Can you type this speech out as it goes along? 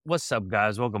What's up,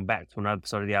 guys? Welcome back to another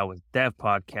episode of the iOS Dev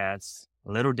Podcast.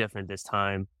 A little different this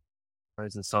time.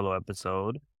 It's a solo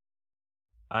episode.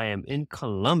 I am in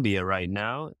Colombia right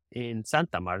now, in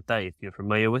Santa Marta. If you're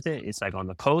familiar with it, it's like on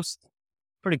the coast.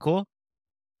 Pretty cool.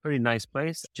 Pretty nice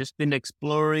place. Just been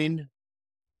exploring,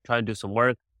 trying to do some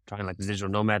work, trying like the digital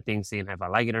nomad thing, seeing if I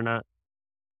like it or not,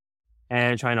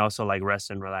 and trying to also like rest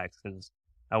and relax because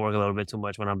I work a little bit too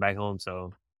much when I'm back home.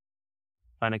 So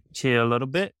trying to chill a little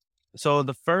bit. So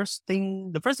the first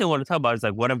thing I want to talk about is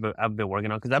like what I've been working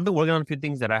on because I've been working on a few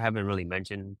things that I haven't really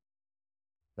mentioned.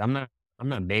 I'm not I'm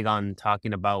not big on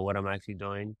talking about what I'm actually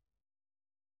doing.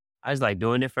 I just like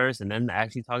doing it first and then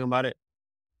actually talking about it.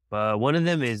 But one of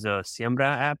them is a Siembra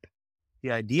app.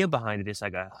 The idea behind it is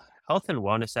like a health and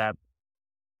wellness app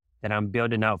that I'm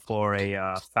building out for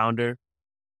a founder,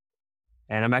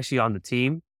 and I'm actually on the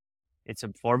team. It's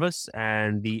four of us,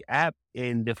 and the app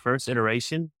in the first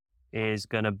iteration is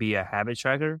gonna be a habit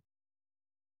tracker.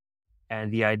 And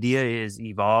the idea is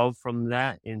evolve from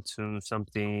that into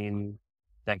something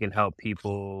that can help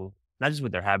people not just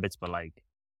with their habits, but like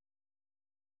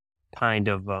kind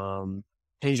of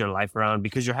change your life around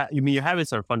because your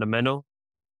habits are fundamental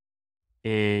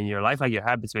in your life. Like your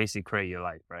habits basically create your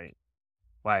life, right?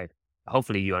 Why?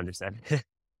 Hopefully you understand.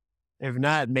 If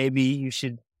not, maybe you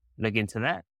should look into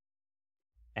that.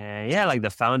 And yeah, like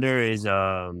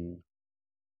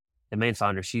the main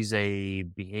founder. She's a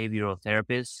behavioral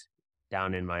therapist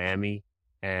down in Miami,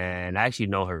 and I actually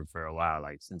know her for a while,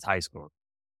 like since high school.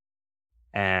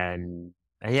 And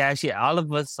yeah, actually, all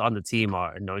of us on the team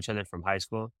are know each other from high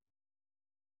school,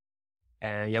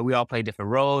 and yeah, we all play different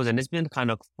roles, and it's been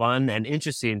kind of fun and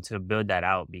interesting to build that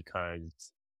out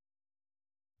because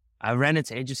I ran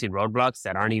into interesting roadblocks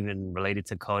that aren't even related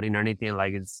to coding or anything.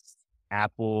 Like it's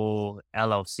Apple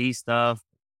LLC stuff,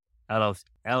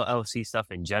 LLC stuff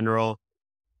in general.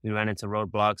 We ran into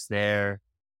roadblocks there,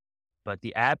 but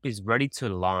the app is ready to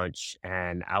launch,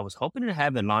 and I was hoping to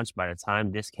have it launched by the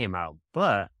time this came out,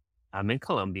 but I'm in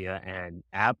Colombia and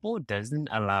Apple doesn't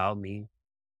allow me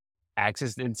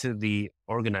access into the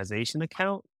organization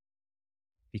account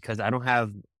because I don't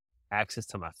have access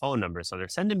to my phone number. So they're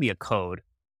sending me a code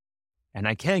and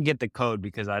I can't get the code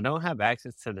because I don't have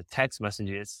access to the text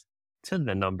messages to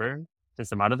the number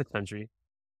since I'm out of the country.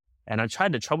 And I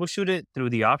tried to troubleshoot it through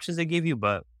the options they give you,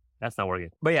 but that's not working.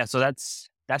 But yeah, so that's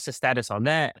the status on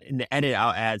that. In the edit,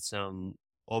 I'll add some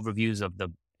overviews of the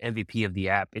MVP of the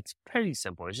app. It's pretty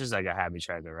simple. It's just like a habit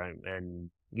tracker, right? And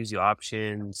gives you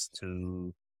options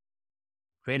to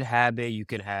create a habit. You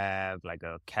can have like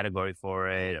a category for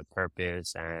it, a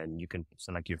purpose, and you can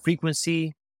select your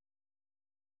frequency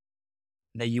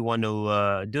that you want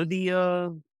to do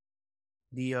the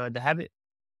habit.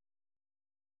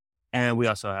 And we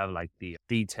also have like the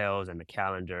details and the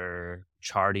calendar,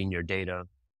 charting your data.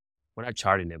 We're not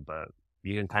charting it, but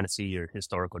you can kind of see your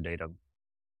historical data.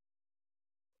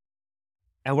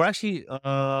 And we're actually,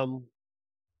 so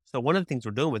one of the things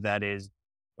we're doing with that is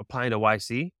applying to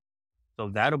YC. So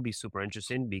that'll be super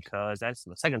interesting because that's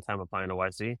the second time applying to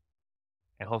YC.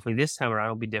 And hopefully this time around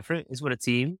will be different. It's with a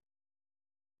team,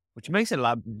 which makes it a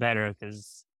lot better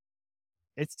because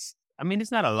I mean,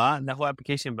 it's not a lot, that whole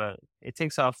application, but it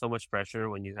takes off so much pressure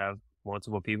when you have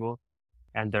multiple people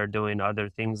and they're doing other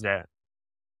things that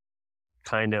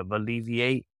kind of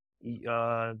alleviate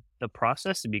the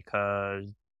process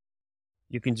because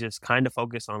you can just kind of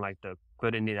focus on like the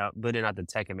putting out the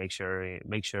tech and make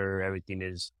sure everything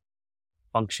is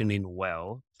functioning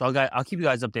well. So I'll keep you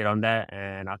guys updated on that,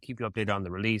 and I'll keep you updated on the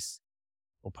release.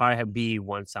 Will probably be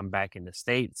once I'm back in the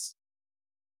States,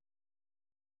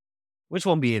 which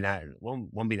won't be that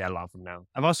long from now.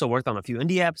 I've also worked on a few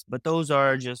indie apps, but those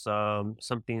are just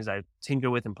some things I tinker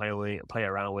with and play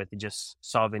around with, just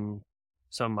solving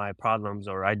some of my problems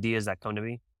or ideas that come to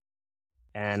me.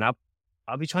 And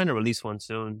I'll be trying to release one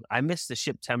soon. I missed the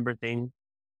September thing.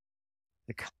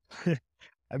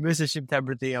 I missed the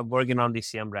September thing. I'm working on the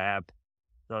Siembra app,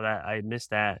 so that I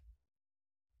missed that.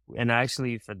 And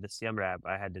actually, for the Siembra app,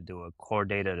 I had to do a core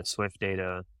data to Swift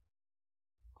data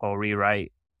whole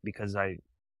rewrite because I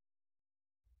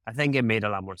think it made a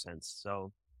lot more sense.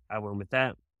 So I went with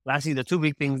that. Lastly, the two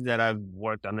big things that I've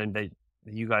worked on and that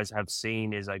you guys have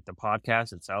seen is like the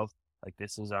podcast itself. Like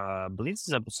this is, I believe this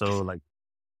is episode like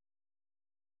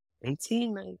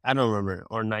 18, I don't remember,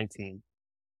 or 19.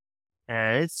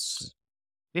 And it's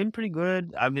been pretty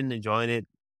good. I've been enjoying it.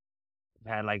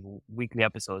 I've had like weekly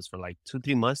episodes for like 2,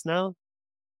 3 months now.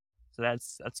 So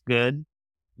that's good.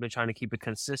 Been trying to keep it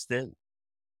consistent.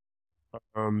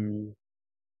 Um,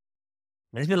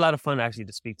 it's been a lot of fun actually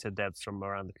to speak to devs from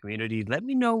around the community. Let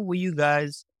me know what you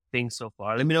guys things so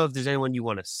far. Let me know if there's anyone you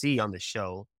want to see on the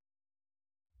show.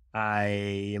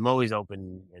 I am always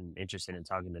open and interested in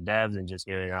talking to devs and just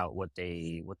hearing out what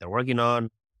they're working on,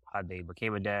 how they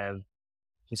became a dev.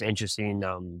 Just interesting.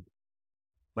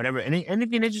 Whatever,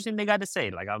 anything interesting they got to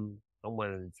say. Like I'm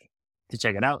willing to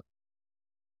check it out.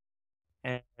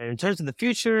 And in terms of the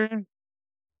future,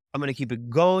 I'm gonna keep it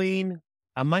going.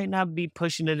 I might not be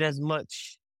pushing it as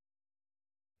much,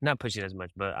 not pushing as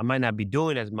much, but I might not be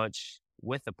doing as much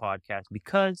with the podcast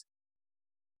because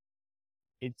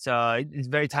it's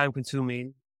very time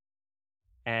consuming,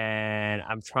 and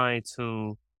I'm trying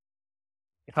to.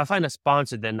 If I find a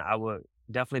sponsor, then I would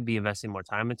definitely be investing more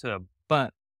time into it.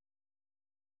 But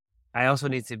I also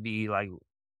need to be like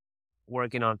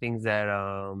working on things that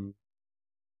I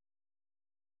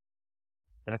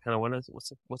kind of want to.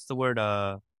 What's the word?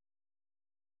 That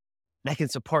can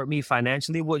support me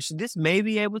financially, which this may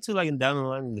be able to like down the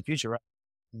line in the future, right?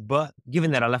 But given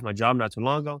that I left my job not too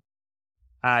long ago,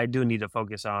 I do need to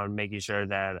focus on making sure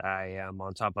that I am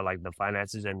on top of like the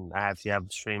finances and I have to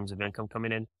have streams of income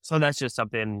coming in. So that's just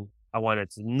something I wanted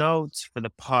to note for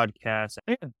the podcast.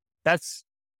 Yeah, that's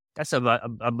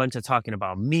a bunch of talking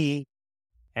about me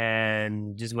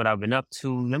and just what I've been up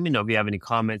to. Let me know if you have any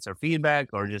comments or feedback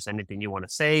or just anything you want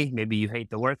to say. Maybe you hate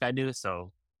the work I do,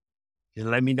 so just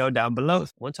let me know down below.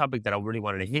 One topic that I really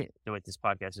wanted to hit with this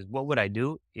podcast is what would I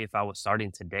do if I was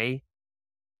starting today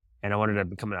and I wanted to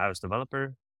become an iOS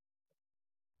developer?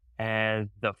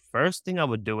 And the first thing I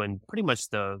would do, and pretty much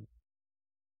I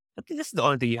think this is the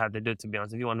only thing you have to do, to be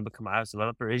honest, if you want to become an iOS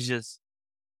developer, is just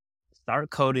start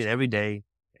coding every day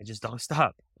and just don't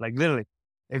stop. Like literally,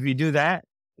 if you do that,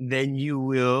 then you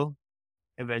will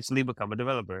eventually become a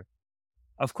developer.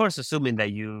 Of course, assuming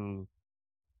that you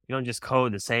don't just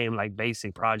code the same like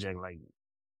basic project, like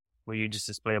where you just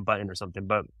display a button or something.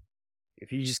 But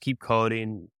if you just keep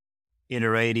coding,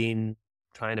 iterating,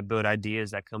 trying to build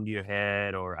ideas that come to your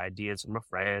head or ideas from a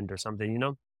friend or something,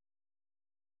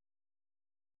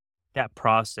 that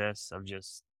process of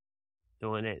just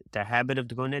doing it, the habit of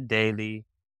doing it daily.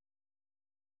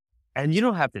 And you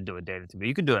don't have to do it daily to me.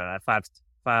 You can do it at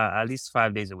at least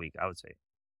 5 days a week, I would say.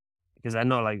 Because I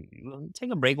know like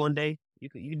take a break one day,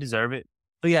 you deserve it.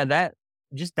 So yeah, that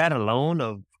alone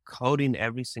of coding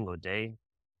every single day.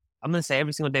 I'm gonna say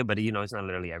every single day, but it's not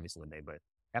literally every single day, but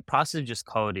that process of just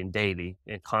coding daily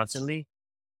and constantly,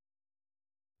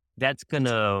 that's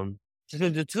gonna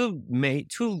do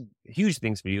two huge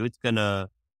things for you. It's gonna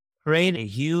create a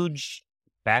huge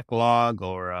backlog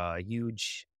or a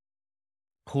huge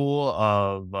pool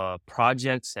of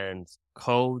projects and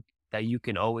code that you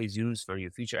can always use for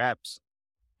your future apps.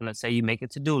 And let's say you make a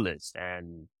to-do list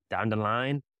and down the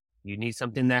line, you need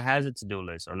something that has a to-do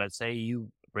list. Or let's say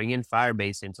you bring in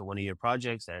Firebase into one of your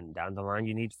projects and down the line,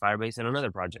 you need Firebase in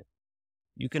another project.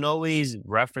 You can always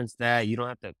reference that. You don't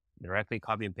have to directly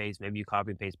copy and paste. Maybe you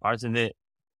copy and paste parts of it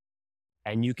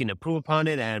and you can improve upon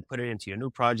it and put it into your new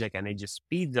project, and it just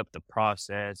speeds up the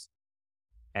process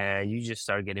and you just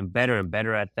start getting better and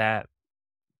better at that.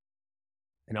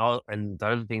 And the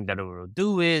other thing that it will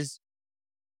do is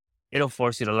it'll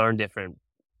force you to learn different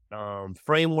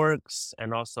frameworks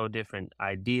and also different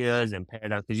ideas and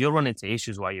paradigms, because you'll run into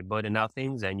issues while you're building out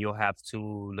things and you'll have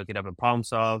to look it up and problem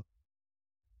solve.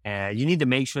 And you need to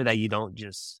make sure that you don't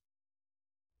just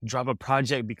drop a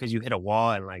project because you hit a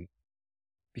wall and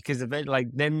because eventually,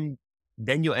 then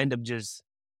you'll end up just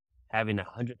having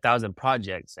 100,000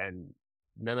 projects and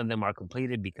none of them are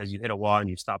completed because you hit a wall and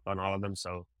you stopped on all of them.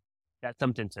 So that's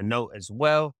something to note as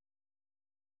well.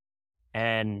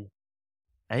 And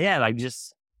yeah, like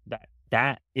just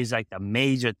that is like the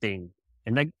major thing.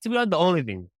 And like, to be honest, the only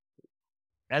thing.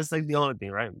 That's like the only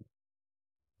thing, right?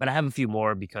 But I have a few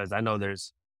more because I know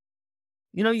there's,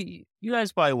 you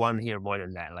guys probably want to hear more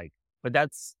than that. But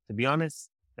to be honest,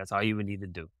 that's all you would need to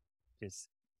do. Just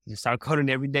start coding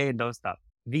every day and don't stop.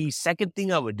 The second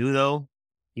thing I would do though,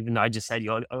 even though I just said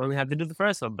you only have to do the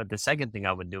first one, but the second thing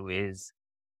I would do is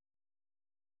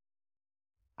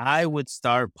I would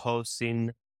start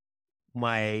posting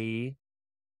my,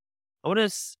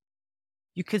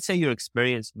 you could say your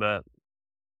experience, but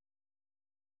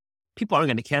people aren't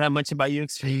going to care that much about your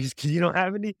experience because you don't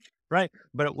have any, right?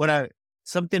 But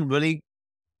something really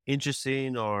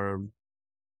interesting or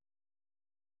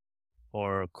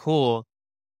cool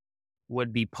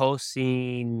would be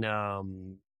posting,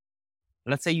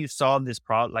 let's say you solve this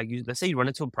problem, let's say you run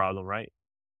into a problem, right?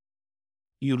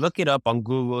 You look it up on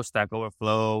Google, Stack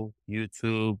Overflow,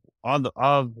 YouTube, all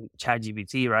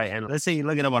ChatGPT, right? And let's say you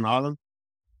look it up on all of them,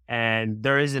 and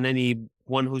there isn't anyone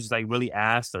who's like really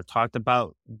asked or talked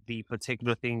about the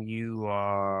particular thing you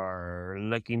are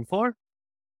looking for.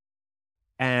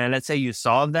 and let's say you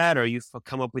solve that or you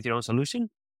come up with your own solution,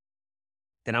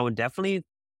 then I would definitely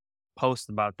post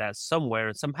about that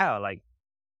somewhere somehow. Like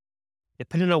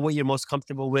depending on what you're most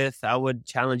comfortable with, I would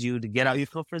challenge you to get out your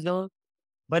comfort zone.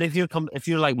 But if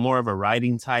you're like more of a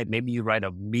writing type, maybe you write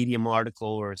a Medium article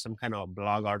or some kind of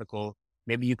blog article.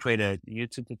 Maybe you create a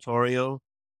YouTube tutorial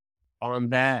on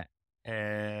that,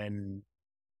 and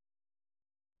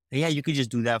yeah, you could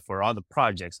just do that for all the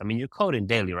projects. I mean, you're coding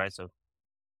daily, right? So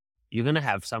you're gonna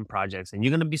have some projects, and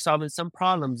you're gonna be solving some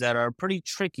problems that are pretty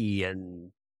tricky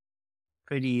and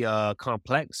pretty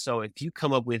complex. So if you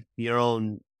come up with your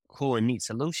own cool and neat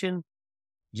solution,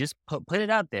 just put it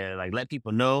out there, like let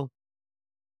people know,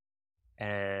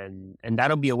 and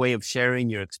that'll be a way of sharing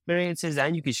your experiences,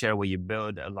 and you can share what you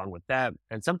build along with that.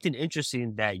 And something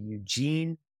interesting that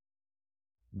Eugene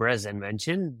Brezen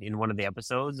mentioned in one of the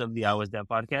episodes of the iOS Dev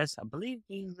podcast, I believe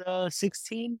he's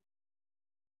 16,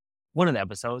 one of the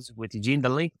episodes with Eugene. The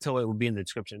link to it will be in the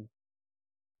description.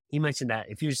 He mentioned that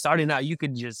if you're starting out, you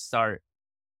could just start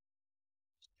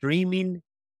streaming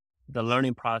the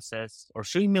learning process or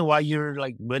streaming while you're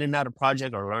like building out a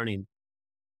project or learning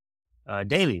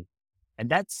daily. And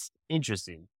that's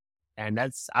interesting. And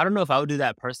I don't know if I would do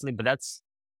that personally, but that's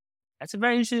a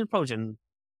very interesting approach. And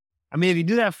I mean, if you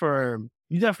do that for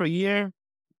a year,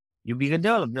 you'll be good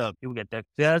developed. You'll get there.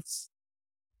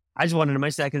 I just wanted to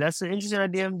mention that because that's an interesting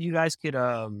idea. You guys could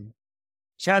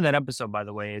share that episode, by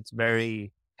the way. It's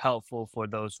very helpful for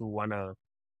those who want to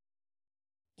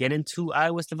get into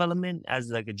iOS development as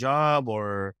like a job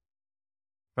or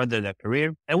further their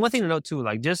career. And one thing to note too,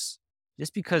 like just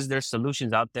because there's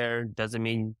solutions out there doesn't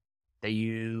mean that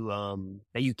you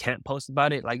can't post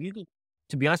about it. Like you can,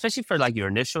 to be honest, especially for like your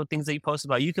initial things that you post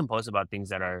about, you can post about things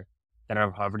that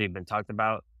have already been talked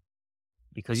about,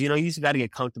 because you just got to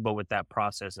get comfortable with that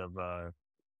process of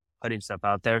putting stuff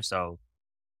out there. So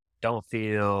don't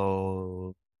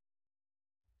feel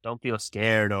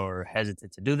scared or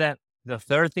hesitant to do that. The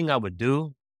third thing I would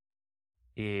do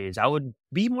is I would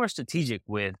be more strategic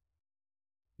with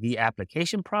the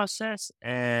application process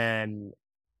and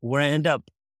where I end up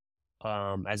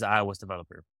as an iOS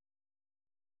developer.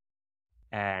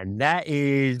 And that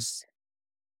is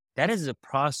a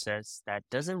process that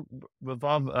doesn't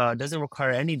require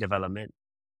any development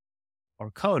or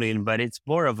coding, but it's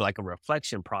more of like a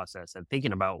reflection process and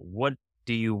thinking about what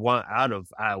do you want out of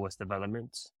iOS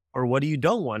development or what do you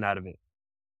don't want out of it.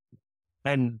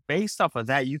 And based off of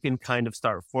that, you can kind of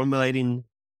start formulating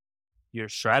your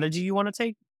strategy you want to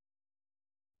take.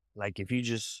 Like if you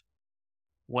just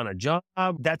want a job,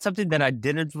 that's something that I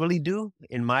didn't really do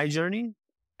in my journey.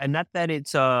 And not that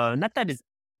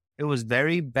it was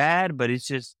very bad, but it's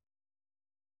just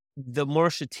the more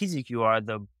strategic you are,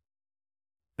 the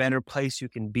better place you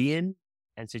can be in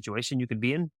and situation you can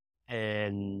be in.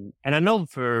 And I know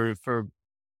for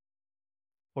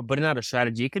putting out a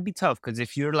strategy, it could be tough because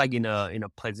if you're like in a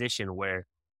position where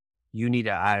you need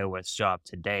an iOS job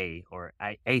today or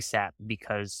ASAP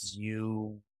because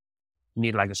you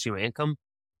need like a stream of income,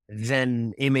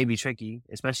 then it may be tricky,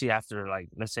 especially after like,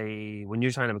 let's say when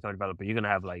you're trying to become a developer, you're going to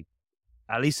have like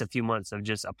at least a few months of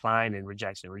just applying and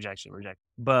rejection.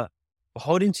 But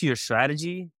holding to your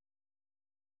strategy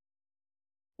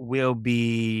will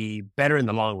be better in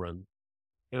the long run.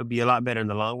 It will be a lot better in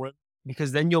the long run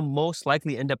because then you'll most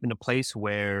likely end up in a place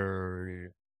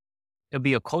where it'll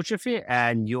be a culture fit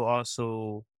and you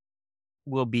also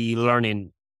will be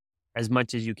learning as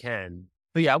much as you can.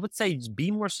 But yeah, I would say just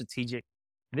be more strategic.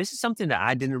 This is something that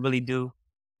I didn't really do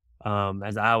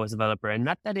as an iOS developer. And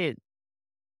not that it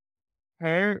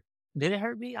hurt. Did it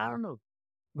hurt me? I don't know.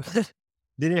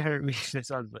 Did it hurt me? That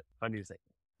sounds funny to say.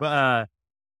 But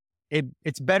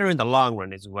it's better in the long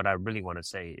run is what I really want to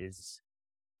say, is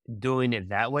doing it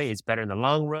that way. It's better in the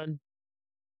long run.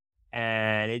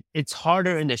 And it's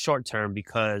harder in the short term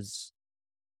because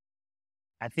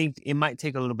I think it might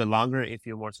take a little bit longer if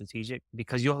you're more strategic,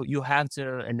 because you'll have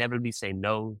to inevitably say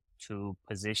no to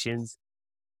positions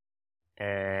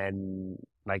and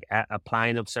like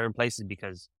applying to certain places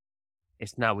because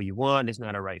it's not what you want. It's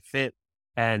not a right fit.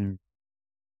 And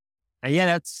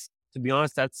yeah, to be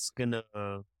honest, that's gonna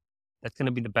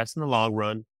be the best in the long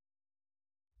run.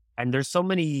 And there's so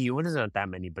many, well, there's not that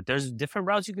many, but there's different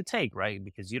routes you could take, right?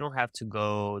 Because you don't have to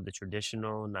go the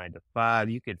traditional 9 to 5.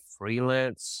 You could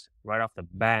freelance right off the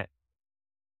bat.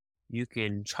 You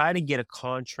can try to get a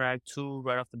contract too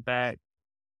right off the bat.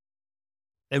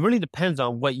 It really depends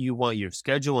on what you want your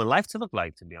schedule and life to look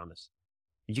like, to be honest.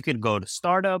 You could go to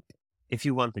startup. If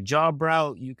you want the job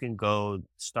route, you can go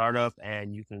startup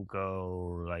and you can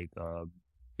go like a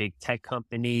big tech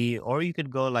company, or you could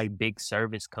go like big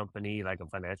service company, like a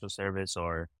financial service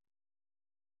or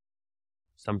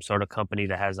some sort of company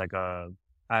that has like a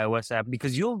iOS app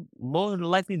because you'll more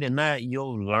likely than not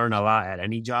you'll learn a lot at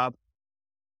any job.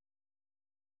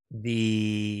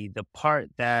 The part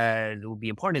that will be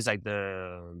important is like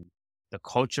the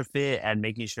culture fit and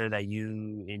making sure that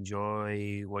you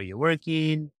enjoy where you're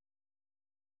working,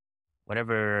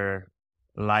 whatever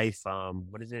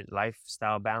what is it,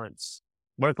 lifestyle balance,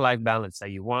 work life balance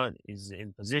that you want is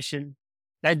in position.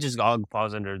 That just all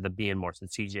falls under the being more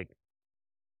strategic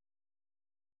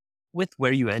with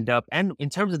where you end up. And in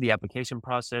terms of the application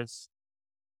process,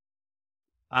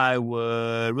 I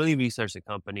would really research the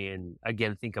company and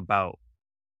again think about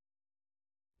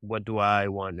what do I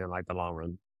want in like the long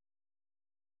run.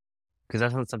 Because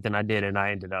that's not something I did and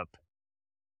I ended up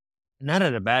not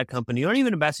at a bad company or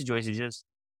even a bad situation, just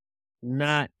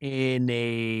not in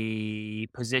a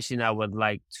position I would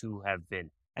like to have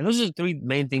been. And those are the three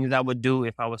main things I would do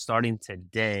if I was starting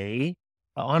today.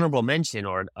 An honorable mention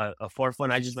or a fourth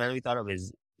one I just randomly thought of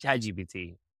is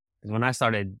ChatGPT. Because when I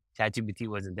started, ChatGPT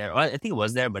wasn't there. Well, I think it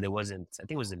was there, but it wasn't. I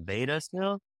think it was in beta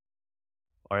still,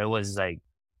 or it was like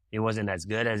it wasn't as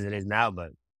good as it is now.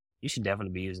 But you should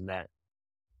definitely be using that.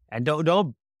 And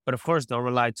don't. But of course, don't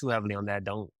rely too heavily on that.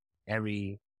 Don't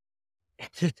every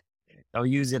don't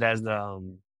use it as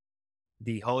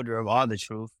the holder of all the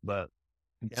truth, but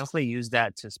definitely use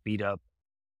that to speed up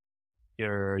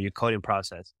your coding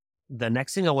process. The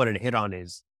next thing I wanted to hit on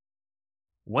is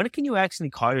when can you actually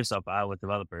call yourself an iOS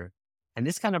developer? And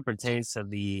this kind of pertains to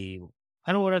the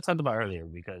I know what I talked about earlier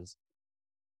because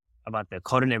about the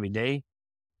coding every day.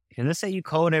 And let's say you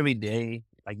code every day,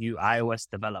 like you iOS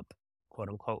develop, quote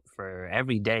unquote, for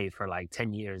every day for like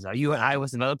 10 years. Are you an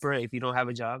iOS developer if you don't have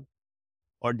a job?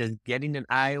 Or does getting an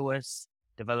iOS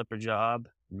developer job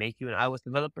make you an iOS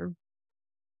developer?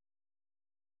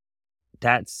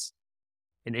 That's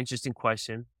an interesting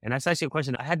question. And that's actually a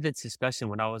question I had this discussion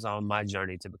when I was on my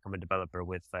journey to become a developer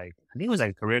with like, I think it was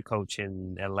like a career coach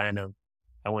in Atlanta.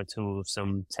 I went to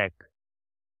some tech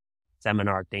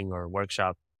seminar thing or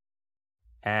workshop.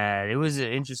 And it was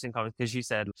an interesting conversation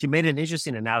because she made an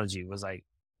interesting analogy. It was like,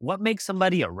 what makes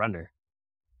somebody a runner?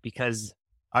 Because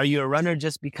are you a runner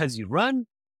just because you run?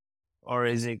 Or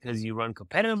is it because you run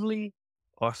competitively?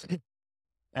 Or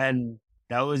and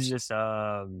that was just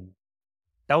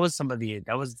that was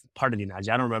part of the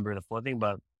analogy. I don't remember the full thing,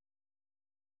 but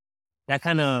that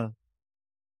kind of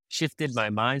shifted my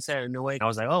mindset in a way. I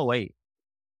was like, oh wait,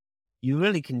 you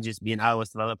really can just be an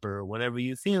iOS developer whenever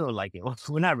you feel like it. Well,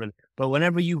 not really, but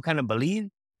whenever you kind of believe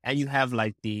and you have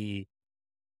like the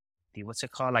what's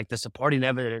it called, like the supporting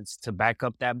evidence to back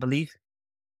up that belief,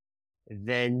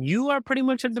 then you are pretty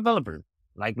much a developer.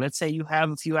 Like, let's say you have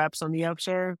a few apps on the App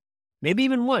Store, maybe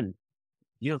even one.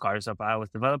 You can call yourself an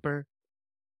iOS developer.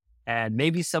 And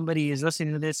maybe somebody is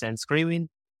listening to this and screaming,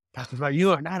 talking about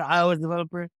you are not an iOS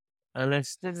developer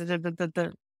unless.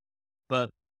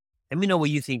 But let me know what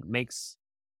you think makes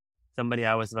somebody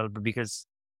iOS developer because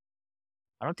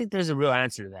I don't think there's a real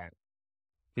answer to that.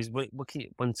 Because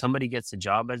when somebody gets a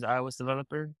job as an iOS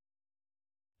developer,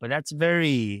 but that's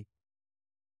very,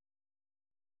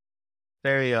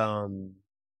 very,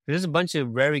 there's a bunch of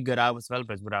very good iOS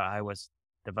developers without iOS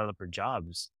developer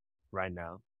jobs right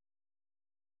now.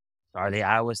 Are they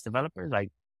iOS developers?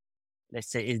 Like, let's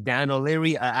say, is Dan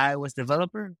O'Leary an iOS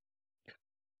developer?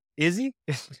 Is he?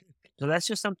 So that's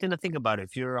just something to think about.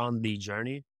 If you're on the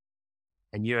journey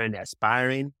and you're an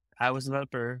aspiring iOS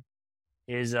developer,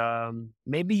 is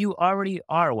maybe you already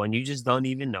are one. You just don't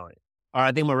even know it. All right,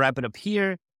 I think we'll wrap it up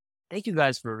here. Thank you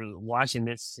guys for watching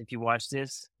this. If you watch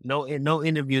this, no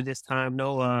interview this time,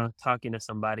 no talking to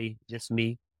somebody, just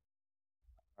me.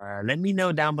 Let me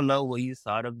know down below what you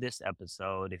thought of this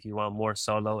episode. If you want more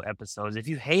solo episodes, if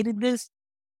you hated this,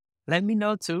 let me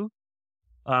know too.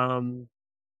 Um,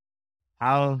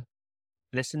 I'll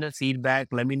listen to feedback.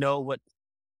 Let me know what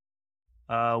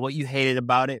you hated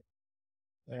about it.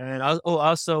 And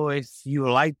also, if you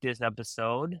like this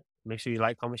episode, make sure you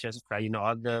like, comment, share, subscribe. You know,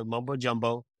 all the mumbo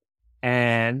jumbo.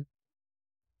 And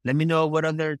let me know what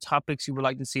other topics you would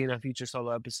like to see in a future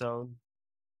solo episode.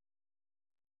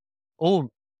 Oh,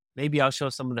 maybe I'll show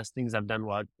some of the things I've done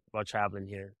while traveling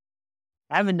here.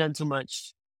 I haven't done too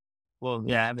much. Well,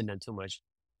 yeah, I haven't done too much.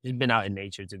 Just been out in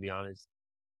nature, to be honest.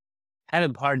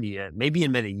 Haven't partied yet. Maybe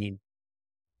in Medellin.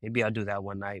 Maybe I'll do that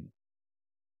one night.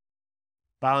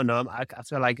 But I don't know. I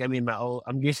feel like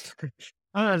I'm just.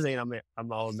 I'm not saying I'm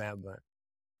an old man, but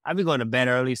I be going to bed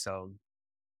early, so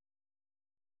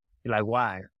you're like,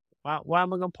 why? Why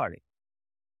am I gonna party?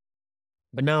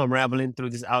 But now I'm rambling through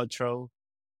this outro.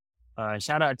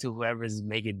 Shout out to whoever's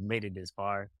made it this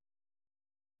far.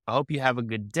 I hope you have a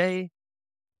good day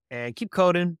and keep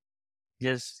coding.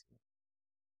 Just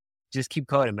just keep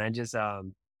coding, man. Just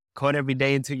code every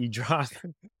day until you drop.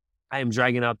 I am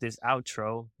dragging out this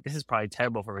outro. This is probably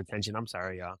terrible for retention. I'm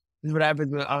sorry, y'all. This is what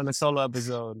happens on a solo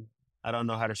episode. I don't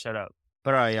know how to shut up.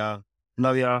 But all right, y'all.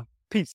 Love y'all.